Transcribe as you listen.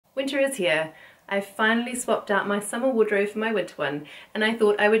Winter is here. I've finally swapped out my summer wardrobe for my winter one, and I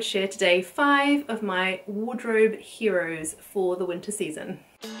thought I would share today 5 of my wardrobe heroes for the winter season.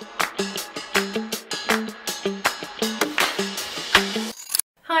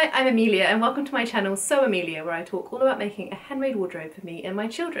 Hi, I'm Amelia and welcome to my channel So Amelia, where I talk all about making a handmade wardrobe for me and my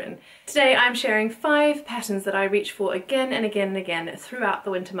children. Today I'm sharing 5 patterns that I reach for again and again and again throughout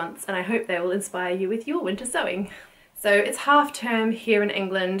the winter months, and I hope they will inspire you with your winter sewing. So it's half term here in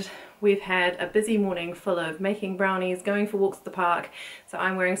England. We've had a busy morning full of making brownies, going for walks at the park, so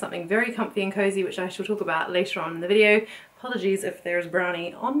I'm wearing something very comfy and cozy which I shall talk about later on in the video. Apologies if there's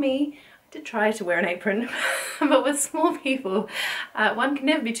brownie on me. I did try to wear an apron, but with small people, one can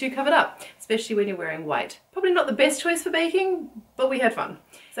never be too covered up, especially when you're wearing white. Probably not the best choice for baking, but we had fun.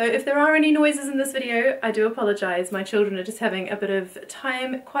 So if there are any noises in this video, I do apologise. My children are just having a bit of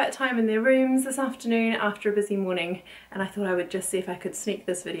quiet time in their rooms this afternoon after a busy morning, and I thought I would just see if I could sneak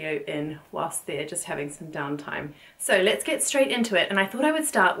this video in whilst they're just having some downtime. So let's get straight into it, and I thought I would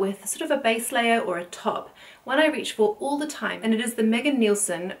start with sort of a base layer or a top, one I reach for all the time, and it is the Megan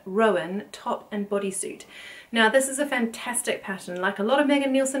Nielsen Rowan top and bodysuit. Now this is a fantastic pattern. Like a lot of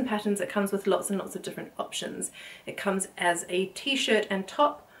Megan Nielsen patterns, it comes with lots and lots of different options. It comes as a t-shirt and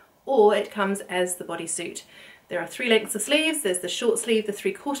top, or it comes as the bodysuit. There are 3 lengths of sleeves. There's the short sleeve, the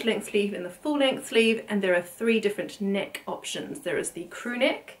 3/4 length sleeve, and the full length sleeve, and there are 3 different neck options. There is the crew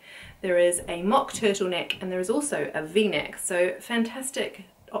neck, there is a mock turtleneck, and there is also a V-neck. So fantastic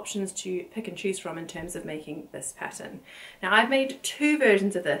options to pick and choose from in terms of making this pattern. Now I've made 2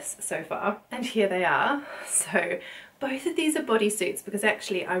 versions of this so far, and here they are. So both of these are bodysuits because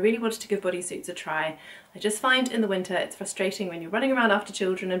actually I really wanted to give bodysuits a try. I just find in the winter it's frustrating when you're running around after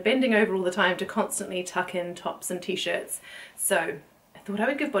children and bending over all the time to constantly tuck in tops and t-shirts. So I thought I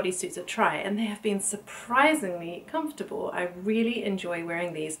would give bodysuits a try, and they have been surprisingly comfortable. I really enjoy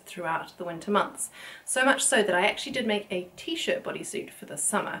wearing these throughout the winter months. So much so that I actually did make a t-shirt bodysuit for the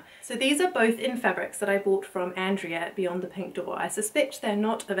summer. So these are both in fabrics that I bought from Andrea at Beyond the Pink Door. I suspect they're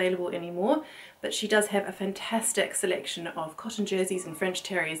not available anymore, but she does have a fantastic selection of cotton jerseys and French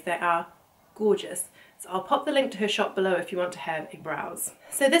terries that are gorgeous. So I'll pop the link to her shop below if you want to have a browse.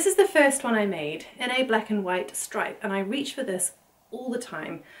 So this is the first one I made in a black and white stripe, and I reach for this all the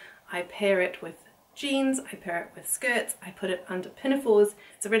time. I pair it with jeans, I pair it with skirts, I put it under pinafores.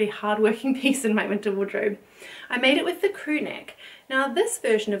 It's a really hard-working piece in my winter wardrobe. I made it with the crew neck. Now this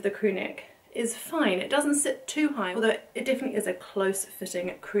version of the crew neck is fine. It doesn't sit too high, although it definitely is a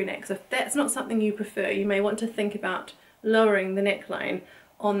close-fitting crew neck. So if that's not something you prefer, you may want to think about lowering the neckline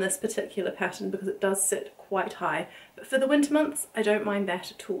on this particular pattern because it does sit quite high. But for the winter months, I don't mind that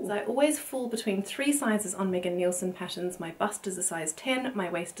at all. So I always fall between 3 sizes on Megan Nielsen patterns. My bust is a size 10,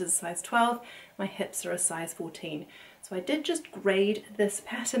 my waist is a size 12, my hips are a size 14. So I did just grade this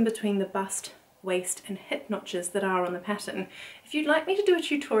pattern between the bust, waist and hip notches that are on the pattern. If you'd like me to do a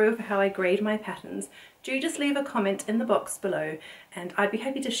tutorial for how I grade my patterns, do just leave a comment in the box below and I'd be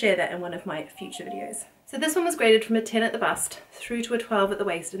happy to share that in one of my future videos. So this one was graded from a 10 at the bust through to a 12 at the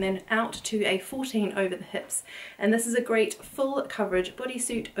waist and then out to a 14 over the hips. And this is a great full coverage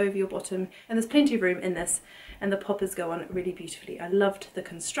bodysuit over your bottom, and there's plenty of room in this, and the poppers go on really beautifully. I loved the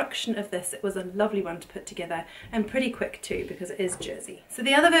construction of this. It was a lovely one to put together and pretty quick too because it is jersey. So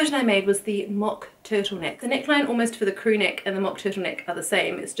the other version I made was the mock turtleneck. The neckline almost for the crew neck and the mock turtleneck are the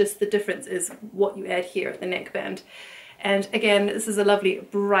same. It's just the difference is what you add here at the neckband. And again, this is a lovely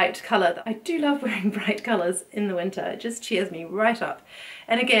bright colour. I do love wearing bright colours in the winter. It just cheers me right up.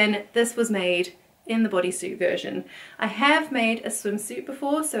 And again, this was made in the bodysuit version. I have made a swimsuit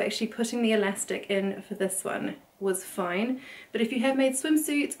before, so actually putting the elastic in for this one was fine. But if you have made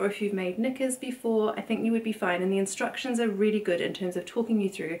swimsuits or if you've made knickers before, I think you would be fine. And the instructions are really good in terms of talking you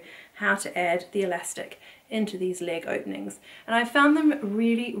through how to add the elastic into these leg openings, and I found them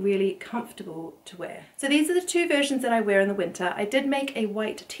really, really comfortable to wear. So these are the 2 versions that I wear in the winter. I did make a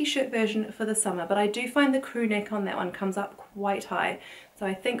white t-shirt version for the summer, but I do find the crew neck on that one comes up quite high. So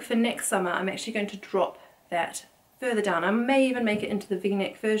I think for next summer I'm actually going to drop that further down. I may even make it into the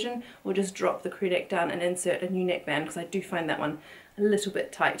V-neck version or just drop the crew neck down and insert a new neckband because I do find that one a little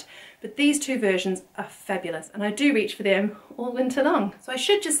bit tight. But these 2 versions are fabulous and I do reach for them all winter long. So I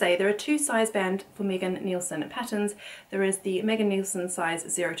should just say there are 2 size band for Megan Nielsen patterns. There is the Megan Nielsen size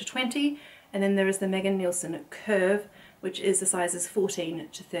 0 to 20, and then there is the Megan Nielsen curve, which is the sizes 14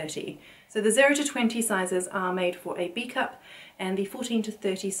 to 30. So the 0 to 20 sizes are made for a B cup, and the 14 to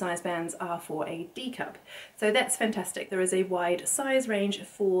 30 size bands are for a D cup. So that's fantastic. There is a wide size range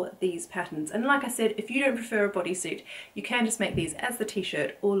for these patterns. And like I said, if you don't prefer a bodysuit, you can just make these as the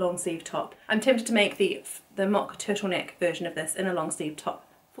t-shirt or long sleeve top. I'm tempted to make the mock turtleneck version of this in a long sleeve top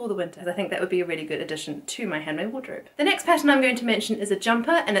for the winter. I think that would be a really good addition to my handmade wardrobe. The next pattern I'm going to mention is a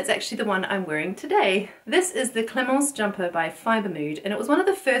jumper, and it's actually the one I'm wearing today. This is the Clemence jumper by Fibre Mood, and it was one of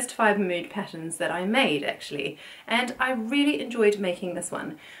the first Fibre Mood patterns that I made actually, and I really enjoyed making this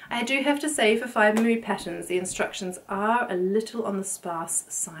one. I do have to say, for Fibre Mood patterns the instructions are a little on the sparse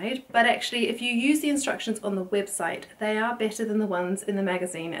side, but actually if you use the instructions on the website they are better than the ones in the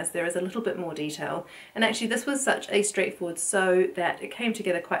magazine, as there is a little bit more detail. And actually this was such a straightforward sew that it came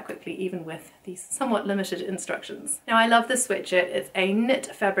together quite quickly even with these somewhat limited instructions. Now I love this sweatshirt. It's a knit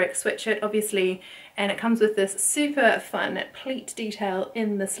fabric sweatshirt obviously, and it comes with this super fun pleat detail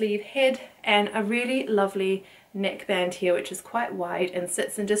in the sleeve head and a really lovely neckband here, which is quite wide and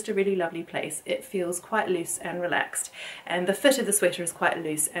sits in just a really lovely place. It feels quite loose and relaxed, and the fit of the sweater is quite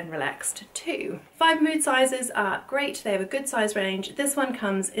loose and relaxed too. Fibre Mood sizes are great. They have a good size range. This one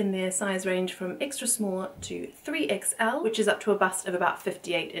comes in their size range from extra small to 3XL, which is up to a bust of about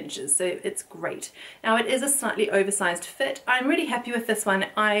 58 inches, so it's great. Now it is a slightly oversized fit. I'm really happy with this one.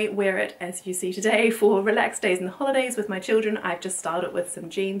 I wear it, as you see today, for relaxed days and the holidays with my children. I've just styled it with some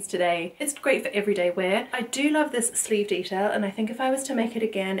jeans today. It's great for everyday wear. I do love this sleeve detail, and I think if I was to make it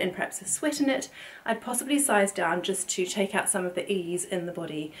again in perhaps a sweater knit, I'd possibly size down just to take out some of the ease in the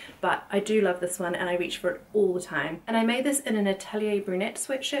body, but I do love this one and I reach for it all the time. And I made this in an Atelier brunette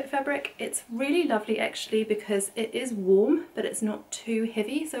sweatshirt fabric. It's really lovely actually because it is warm but it's not too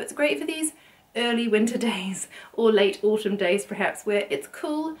heavy, so it's great for these early winter days or late autumn days perhaps, where it's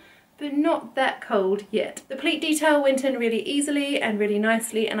cool but not that cold yet. The pleat detail went in really easily and really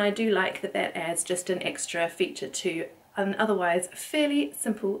nicely, and I do like that that adds just an extra feature to an otherwise fairly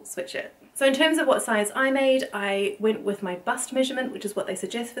simple sweatshirt. So in terms of what size I made, I went with my bust measurement, which is what they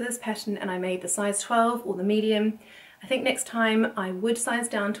suggest for this pattern, and I made the size 12 or the medium. I think next time I would size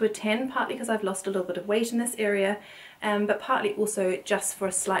down to a 10, partly because I've lost a little bit of weight in this area, but partly also just for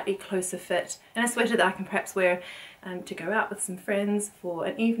a slightly closer fit and a sweater that I can perhaps wear to go out with some friends for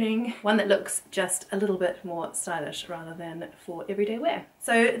an evening, one that looks just a little bit more stylish rather than for everyday wear.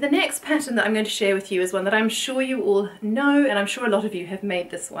 So the next pattern that I'm going to share with you is one that I'm sure you all know, and I'm sure a lot of you have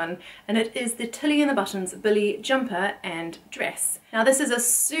made this one, and it is the Tilly and the Buttons Billy jumper and dress. Now this is a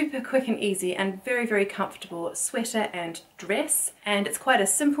super quick and easy and very, very comfortable sweater and dress, and it's quite a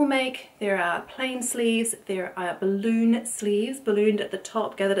simple make. There are plain sleeves, there are balloon sleeves, ballooned at the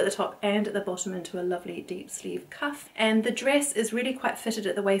top, gathered at the top and at the bottom into a lovely deep sleeve cuff, and the dress is really quite fitted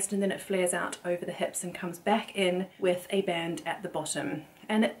at the waist and then it flares out over the hips and comes back in with a band at the bottom,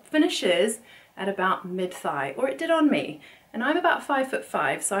 and it finishes at about mid-thigh, or it did on me. And I'm about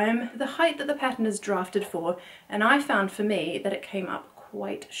 5'5", so I am the height that the pattern is drafted for, and I found for me that it came up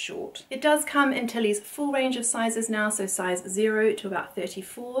quite short. It does come in Tilly's full range of sizes now, so size 0 to about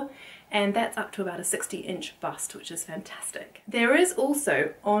 34, and that's up to about a 60-inch bust, which is fantastic. There is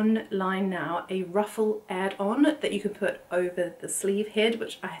also online now a ruffle add-on that you can put over the sleeve head,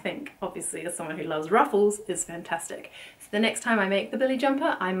 which I think, obviously as someone who loves ruffles, is fantastic. So the next time I make the Billy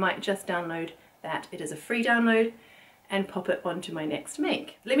jumper, I might just download that. It is a free download, and pop it onto my next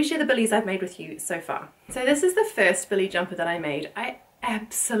make. Let me share the Billies I've made with you so far. So this is the first Billy jumper that I made. I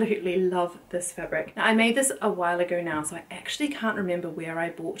absolutely love this fabric. Now I made this a while ago now, so I actually can't remember where I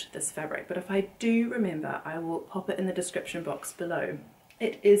bought this fabric, but if I do remember, I will pop it in the description box below.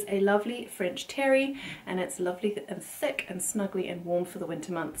 It is a lovely French terry, and it's lovely and thick and snuggly and warm for the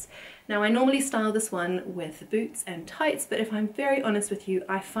winter months. Now I normally style this one with boots and tights, but if I'm very honest with you,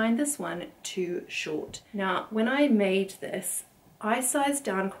 I find this one too short. Now when I made this, I sized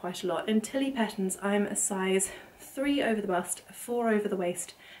down quite a lot. In Tilly patterns, I'm a size 3 over the bust, a 4 over the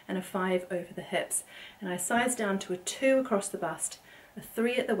waist, and a 5 over the hips. And I sized down to a 2 across the bust, a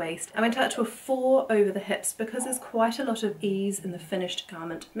 3 at the waist. I went out to a 4 over the hips because there's quite a lot of ease in the finished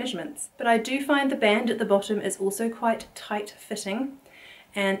garment measurements. But I do find the band at the bottom is also quite tight fitting,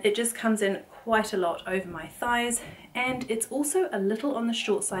 and it just comes in quite a lot over my thighs, and it's also a little on the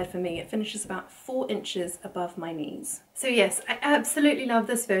short side for me. It finishes about 4 inches above my knees. So yes, I absolutely love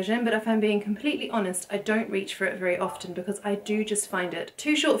this version, but if I'm being completely honest, I don't reach for it very often because I do just find it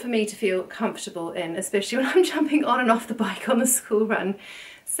too short for me to feel comfortable in, especially when I'm jumping on and off the bike on the school run.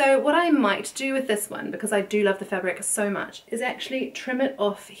 So what I might do with this one, because I do love the fabric so much, is actually trim it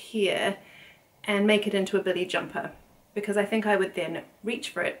off here and make it into a Billy jumper, because I think I would then reach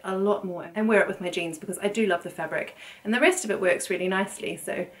for it a lot more and wear it with my jeans because I do love the fabric, and the rest of it works really nicely.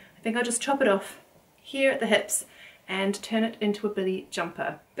 So I think I'll just chop it off here at the hips and turn it into a Billy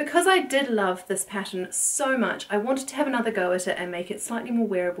jumper. Because I did love this pattern so much, I wanted to have another go at it and make it slightly more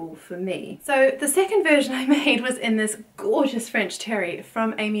wearable for me. So the second version I made was in this gorgeous French terry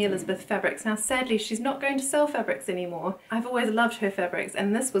from Amy Elizabeth Fabrics. Now sadly she's not going to sell fabrics anymore. I've always loved her fabrics,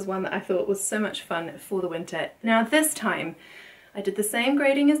 and this was one that I thought was so much fun for the winter. Now this time I did the same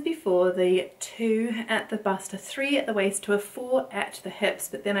grading as before, the 2 at the bust, a 3 at the waist to a 4 at the hips,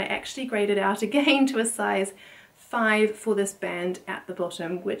 but then I actually graded out again to a size 5 for this band at the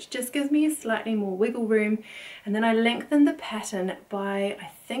bottom, which just gives me slightly more wiggle room. And then I lengthened the pattern by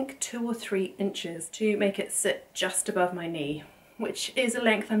I think 2 or 3 inches to make it sit just above my knee, which is a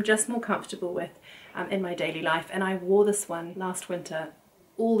length I'm just more comfortable with in my daily life, and I wore this one last winter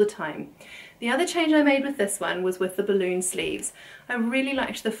all the time. The other change I made with this one was with the balloon sleeves. I really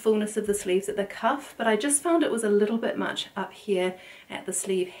liked the fullness of the sleeves at the cuff, but I just found it was a little bit much up here at the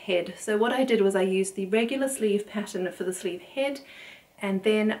sleeve head. So what I did was I used the regular sleeve pattern for the sleeve head, and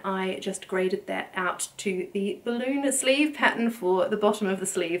then I just graded that out to the balloon sleeve pattern for the bottom of the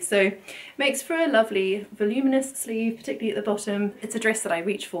sleeve. So it makes for a lovely voluminous sleeve, particularly at the bottom. It's a dress that I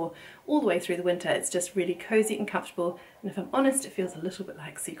reach for all the way through the winter. It's just really cozy and comfortable, and if I'm honest, it feels a little bit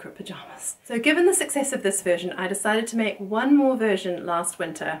like secret pajamas. So given the success of this version, I decided to make one more version last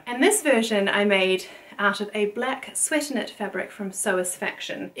winter, and this version I made out of a black sweater knit fabric from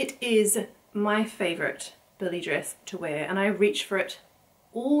Satisfaction. It is my favourite Billy dress to wear, and I reach for it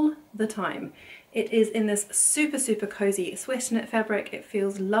all the time. It is in this super cozy sweater knit fabric. It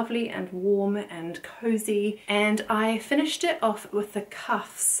feels lovely and warm and cozy, and I finished it off with the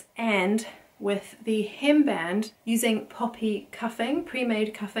cuffs and with the hemband using poppy cuffing,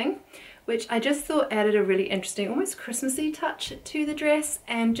 pre-made cuffing, which I just thought added a really interesting, almost Christmassy touch to the dress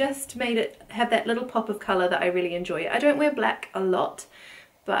and just made it have that little pop of colour that I really enjoy. I don't wear black a lot,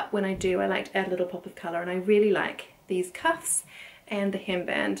 but when I do, I like to add a little pop of colour, and I really like these cuffs and the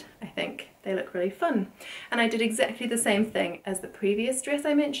hemband. I think they look really fun. And I did exactly the same thing as the previous dress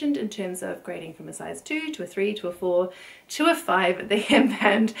I mentioned in terms of grading from a size 2 to a 3 to a 4 to a 5 at the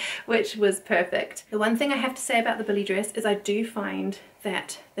hemband, which was perfect. The one thing I have to say about the Billy dress is I do find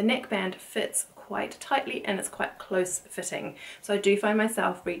that the neckband fits quite tightly and it's quite close fitting. So I do find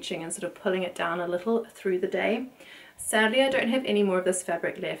myself reaching and sort of pulling it down a little through the day. Sadly, I don't have any more of this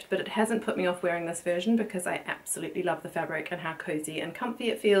fabric left, but it hasn't put me off wearing this version because I absolutely love the fabric and how cozy and comfy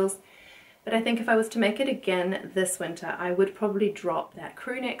it feels. But I think if I was to make it again this winter, I would probably drop that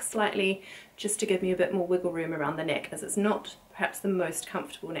crew neck slightly just to give me a bit more wiggle room around the neck, as it's not perhaps the most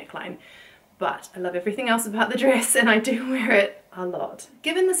comfortable neckline. But I love everything else about the dress and I do wear it a lot.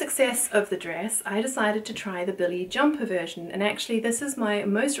 Given the success of the dress, I decided to try the Billy jumper version, and actually this is my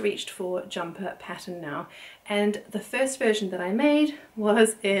most reached for jumper pattern now. And the first version that I made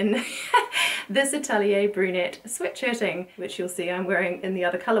was in this Atelier brunette sweatshirting, which you'll see I'm wearing in the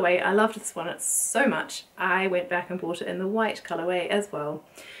other colourway. I loved this one so much, I went back and bought it in the white colourway as well.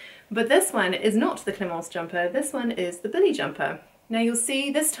 But this one is not the Clemence jumper, this one is the Billy jumper. Now you'll see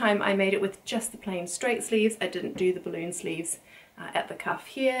this time I made it with just the plain straight sleeves. I didn't do the balloon sleeves at the cuff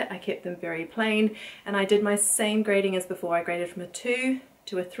here. I kept them very plain, and I did my same grading as before. I graded from a 2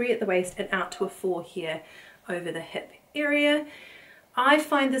 to a 3 at the waist and out to a 4 here over the hip area. I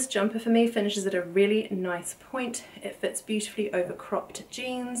find this jumper for me finishes at a really nice point. It fits beautifully over cropped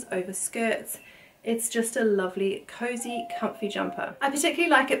jeans, over skirts. It's just a lovely, cozy, comfy jumper. I particularly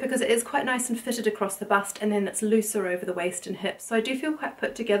like it because it is quite nice and fitted across the bust, and then it's looser over the waist and hips. So I do feel quite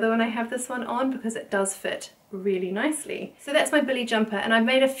put together when I have this one on because it does fit really nicely. So that's my Billy jumper, and I've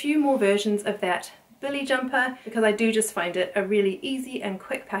made a few more versions of that Billy jumper because I do just find it a really easy and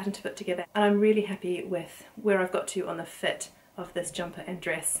quick pattern to put together, and I'm really happy with where I've got to on the fit of this jumper and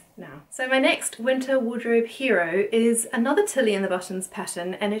dress now. So my next winter wardrobe hero is another Tilly in the Buttons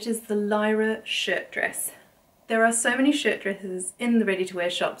pattern, and it is the Lyra shirt dress. There are so many shirt dresses in the ready-to-wear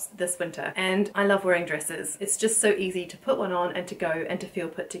shops this winter, and I love wearing dresses. It's just so easy to put one on and to go and to feel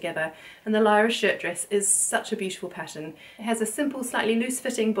put together, and the Lyra shirt dress is such a beautiful pattern. It has a simple, slightly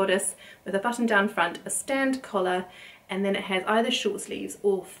loose-fitting bodice with a button-down front, a stand collar, and then it has either short sleeves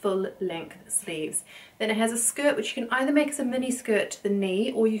or full-length sleeves. Then it has a skirt which you can either make as a mini skirt to the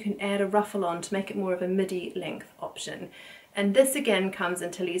knee, or you can add a ruffle on to make it more of a midi length option. And this again comes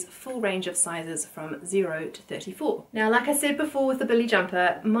in Tilly's full range of sizes from 0 to 34. Now, like I said before with the Billy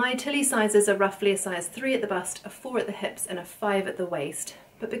jumper, my Tilly sizes are roughly a size 3 at the bust, a 4 at the hips, and a 5 at the waist.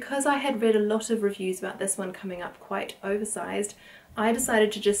 But because I had read a lot of reviews about this one coming up quite oversized, I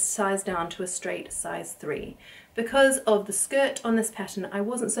decided to just size down to a straight size 3. Because of the skirt on this pattern, I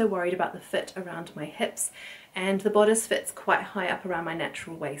wasn't so worried about the fit around my hips, and the bodice fits quite high up around my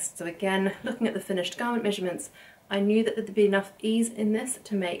natural waist. So again, looking at the finished garment measurements, I knew that there'd be enough ease in this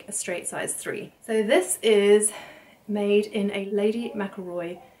to make a straight size 3. So this is made in a Lady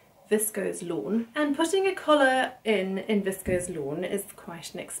McElroy viscose lawn, and putting a collar in viscose lawn is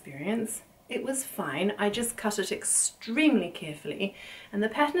quite an experience. It was fine, I just cut it extremely carefully, and the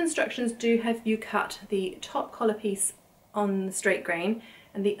pattern instructions do have you cut the top collar piece on the straight grain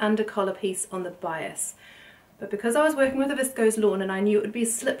and the under collar piece on the bias. But because I was working with a viscose lawn and I knew it would be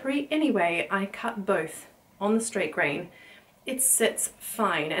slippery anyway, I cut both on the straight grain. It sits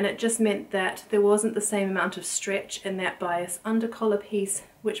fine, and it just meant that there wasn't the same amount of stretch in that bias under collar piece,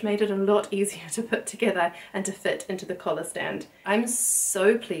 which made it a lot easier to put together and to fit into the collar stand. I'm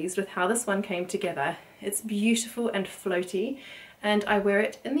so pleased with how this one came together. It's beautiful and floaty, and I wear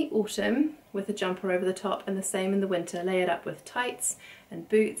it in the autumn with a jumper over the top, and the same in the winter, lay it up with tights and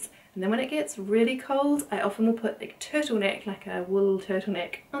boots. And then when it gets really cold, I often will put a turtleneck, like a wool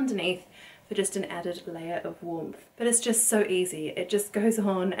turtleneck, underneath for just an added layer of warmth. But it's just so easy. It just goes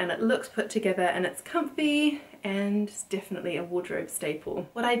on and it looks put together and it's comfy, and it's definitely a wardrobe staple.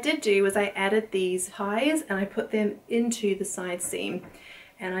 What I did do was I added these ties and I put them into the side seam.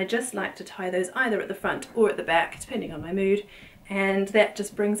 And I just like to tie those either at the front or at the back, depending on my mood. And that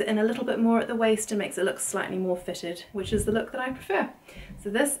just brings it in a little bit more at the waist and makes it look slightly more fitted, which is the look that I prefer. So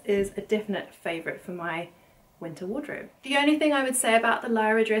this is a definite favourite for my winter wardrobe. The only thing I would say about the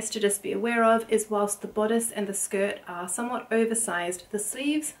Lyra dress to just be aware of is whilst the bodice and the skirt are somewhat oversized, the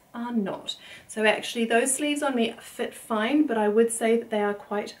sleeves are not. So actually those sleeves on me fit fine, but I would say that they are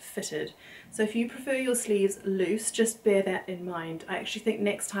quite fitted. So if you prefer your sleeves loose, just bear that in mind. I actually think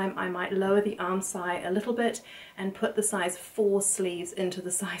next time I might lower the arm side a little bit and put the size 4 sleeves into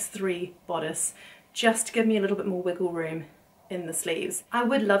the size 3 bodice, just to give me a little bit more wiggle room in the sleeves. I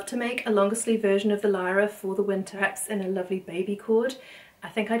would love to make a longer sleeve version of the Lyra for the winter, perhaps in a lovely baby cord. I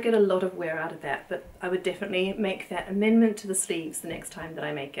think I'd get a lot of wear out of that, but I would definitely make that amendment to the sleeves the next time that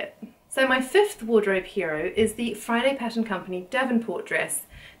I make it. So my 5th wardrobe hero is the Friday Pattern Company Davenport dress.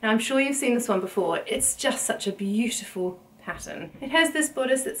 Now I'm sure you've seen this one before. It's just such a beautiful pattern. It has this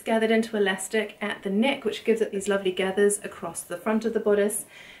bodice that's gathered into elastic at the neck, which gives it these lovely gathers across the front of the bodice.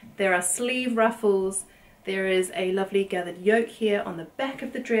 There are sleeve ruffles. There is a lovely gathered yoke here on the back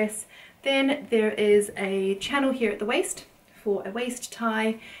of the dress. Then there is a channel here at the waist for a waist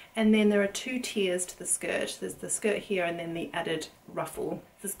tie, and then there are 2 tiers to the skirt. There's the skirt here and then the added ruffle.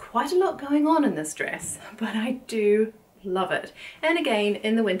 There's quite a lot going on in this dress, but I do love it. And again,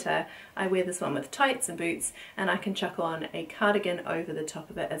 in the winter, I wear this one with tights and boots, and I can chuck on a cardigan over the top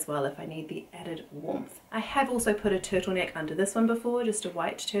of it as well if I need the added warmth. I have also put a turtleneck under this one before, just a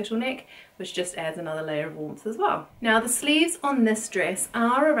white turtleneck, which just adds another layer of warmth as well. Now the sleeves on this dress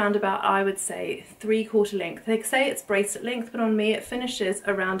are around about, I would say, 3/4 length. They say it's bracelet length, but on me it finishes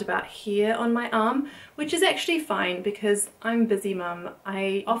around about here on my arm, which is actually fine because I'm a busy mum.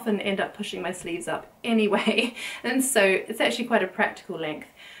 I often end up pushing my sleeves up anyway, and so it's actually quite a practical length.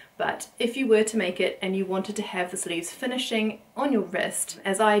 But if you were to make it and you wanted to have the sleeves finishing on your wrist,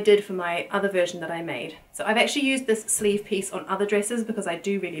 as I did for my other version that I made. So I've actually used this sleeve piece on other dresses because I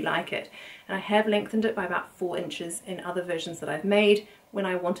do really like it. And I have lengthened it by about 4 inches in other versions that I've made when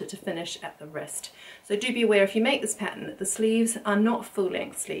I want it to finish at the wrist. So do be aware if you make this pattern, the sleeves are not full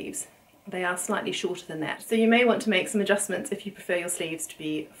length sleeves. They are slightly shorter than that. So you may want to make some adjustments if you prefer your sleeves to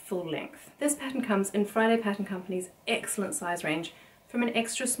be full length. This pattern comes in Friday Pattern Company's excellent size range, from an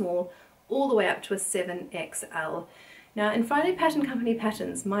extra small all the way up to a 7XL. Now in Friday Pattern Company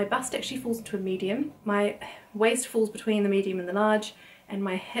patterns, my bust actually falls into a medium, my waist falls between the medium and the large, and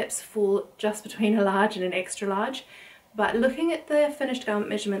my hips fall just between a large and an extra large. But looking at the finished garment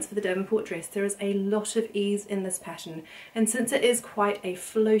measurements for the Davenport dress, there is a lot of ease in this pattern, and since it is quite a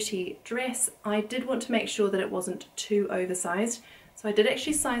floaty dress, I did want to make sure that it wasn't too oversized, so I did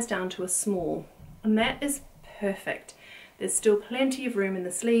actually size down to a small, and that is perfect. There's still plenty of room in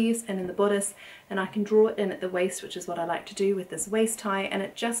the sleeves and in the bodice, and I can draw it in at the waist, which is what I like to do with this waist tie, and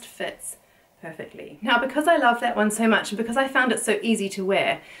it just fits perfectly. Now because I love that one so much and because I found it so easy to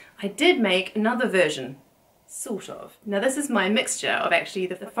wear, I did make another version, sort of. Now this is my mixture of actually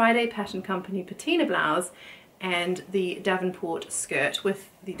the Friday Pattern Company patina blouse and the Davenport skirt with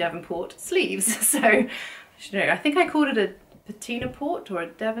the Davenport sleeves. So, I don't know, I think I called it a patina port or a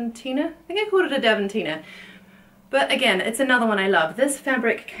Daventina. I think I called it a Daventina. But again, it's another one I love. This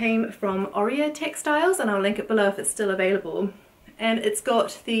fabric came from Aurea Textiles, and I'll link it below if it's still available. And it's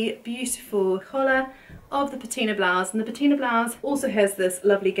got the beautiful collar of the patina blouse, and the patina blouse also has this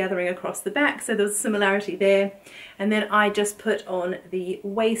lovely gathering across the back, so there's a similarity there. And then I just put on the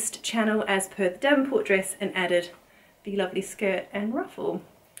waist channel as per the Davenport dress and added the lovely skirt and ruffle.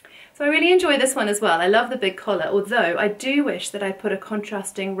 So So I really enjoy this one as well. I love the big collar, although I do wish that I put a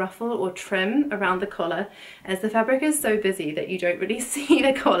contrasting ruffle or trim around the collar, as the fabric is so busy that you don't really see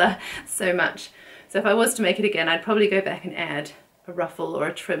the collar so much. So if I was to make it again, I'd probably go back and add a ruffle or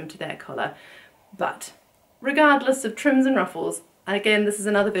a trim to that collar. But regardless of trims and ruffles, again, this is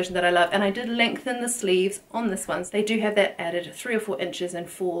another version that I love, and I did lengthen the sleeves on this one. They do have that added 3 or 4 inches and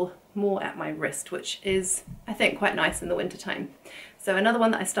fall more at my wrist, which is, I think, quite nice in the winter time. So another one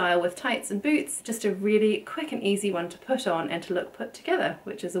that I style with tights and boots, just a really quick and easy one to put on and to look put together,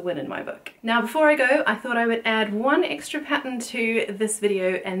 which is a win in my book. Now before I go, I thought I would add one extra pattern to this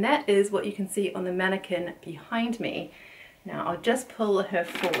video, and that is what you can see on the mannequin behind me. Now I'll just pull her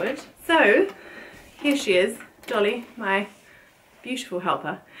forward. So here she is, Dolly, my beautiful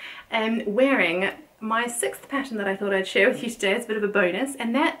helper, wearing my 6th pattern that I thought I'd share with you today as a bit of a bonus,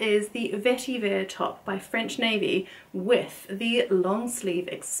 and that is the Vetiver top by French Navy with the long sleeve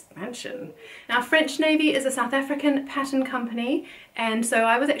expansion. Now French Navy is a South African pattern company, and so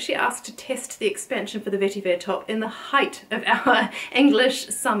I was actually asked to test the expansion for the Vetiver top in the height of our English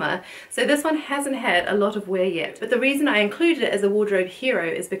summer. So this one hasn't had a lot of wear yet, but the reason I included it as a wardrobe hero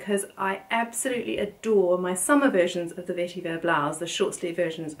is because I absolutely adore my summer versions of the Vetiver blouse, the short sleeve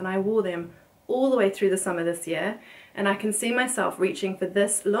versions, and I wore them all the way through the summer this year, and I can see myself reaching for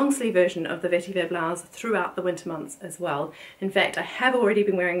this long sleeve version of the Vetiver blouse throughout the winter months as well. In fact, I have already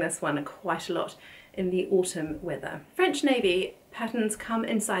been wearing this one quite a lot in the autumn weather. French Navy patterns come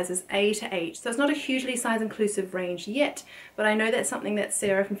in sizes A to H, so it's not a hugely size inclusive range yet, but I know that's something that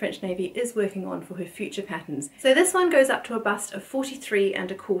Sarah from French Navy is working on for her future patterns. So this one goes up to a bust of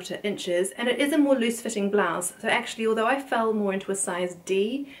 43¼ inches, and it is a more loose fitting blouse. So actually, although I fell more into a size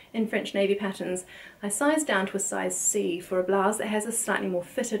D in French Navy patterns, I sized down to a size C for a blouse that has a slightly more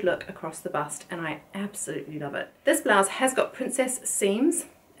fitted look across the bust, and I absolutely love it. This blouse has got princess seams,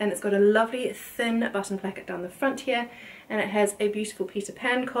 and it's got a lovely thin button placket down the front here, and it has a beautiful Peter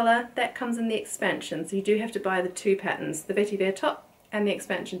Pan collar that comes in the expansion, so you do have to buy the 2 patterns, the Vetiver top and the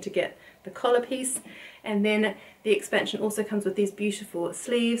expansion, to get the collar piece. And then the expansion also comes with these beautiful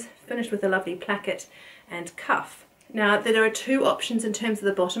sleeves finished with a lovely placket and cuff. Now there are 2 options in terms of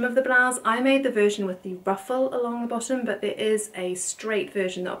the bottom of the blouse. I made the version with the ruffle along the bottom, but there is a straight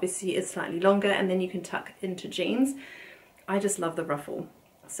version that obviously is slightly longer, and then you can tuck into jeans. I just love the ruffle,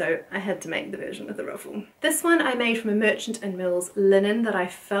 so I had to make the version with the ruffle. This one I made from a Merchant and Mills linen that I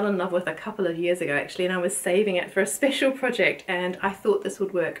fell in love with a couple of years ago actually, and I was saving it for a special project, and I thought this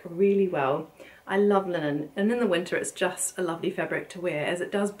would work really well. I love linen, and in the winter it's just a lovely fabric to wear, as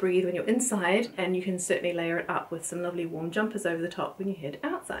it does breathe when you're inside, and you can certainly layer it up with some lovely warm jumpers over the top when you head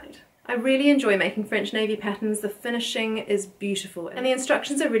outside. I really enjoy making French Navy patterns. The finishing is beautiful, and the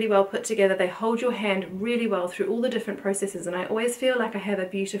instructions are really well put together. They hold your hand really well through all the different processes, and I always feel like I have a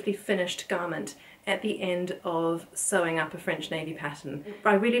beautifully finished garment at the end of sewing up a French Navy pattern.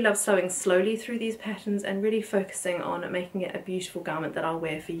 I really love sewing slowly through these patterns and really focusing on making it a beautiful garment that I'll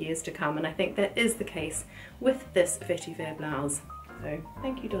wear for years to come, and I think that is the case with this Vetiver blouse. So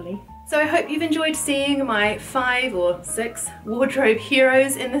thank you, Dolly. So I hope you've enjoyed seeing my 5 or 6 wardrobe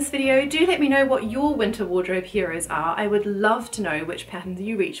heroes in this video. Do let me know what your winter wardrobe heroes are. I would love to know which patterns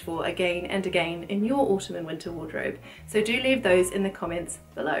you reach for again and again in your autumn and winter wardrobe. So do leave those in the comments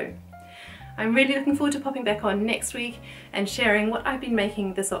below. I'm really looking forward to popping back on next week and sharing what I've been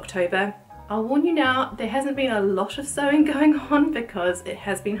making this October. I'll warn you now, there hasn't been a lot of sewing going on because it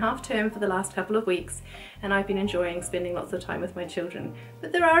has been half term for the last couple of weeks, and I've been enjoying spending lots of time with my children.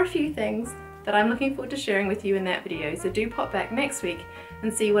 But there are a few things that I'm looking forward to sharing with you in that video, so do pop back next week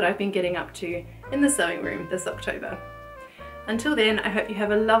and see what I've been getting up to in the sewing room this October. Until then, I hope you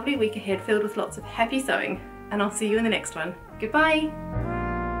have a lovely week ahead filled with lots of happy sewing, and I'll see you in the next one. Goodbye!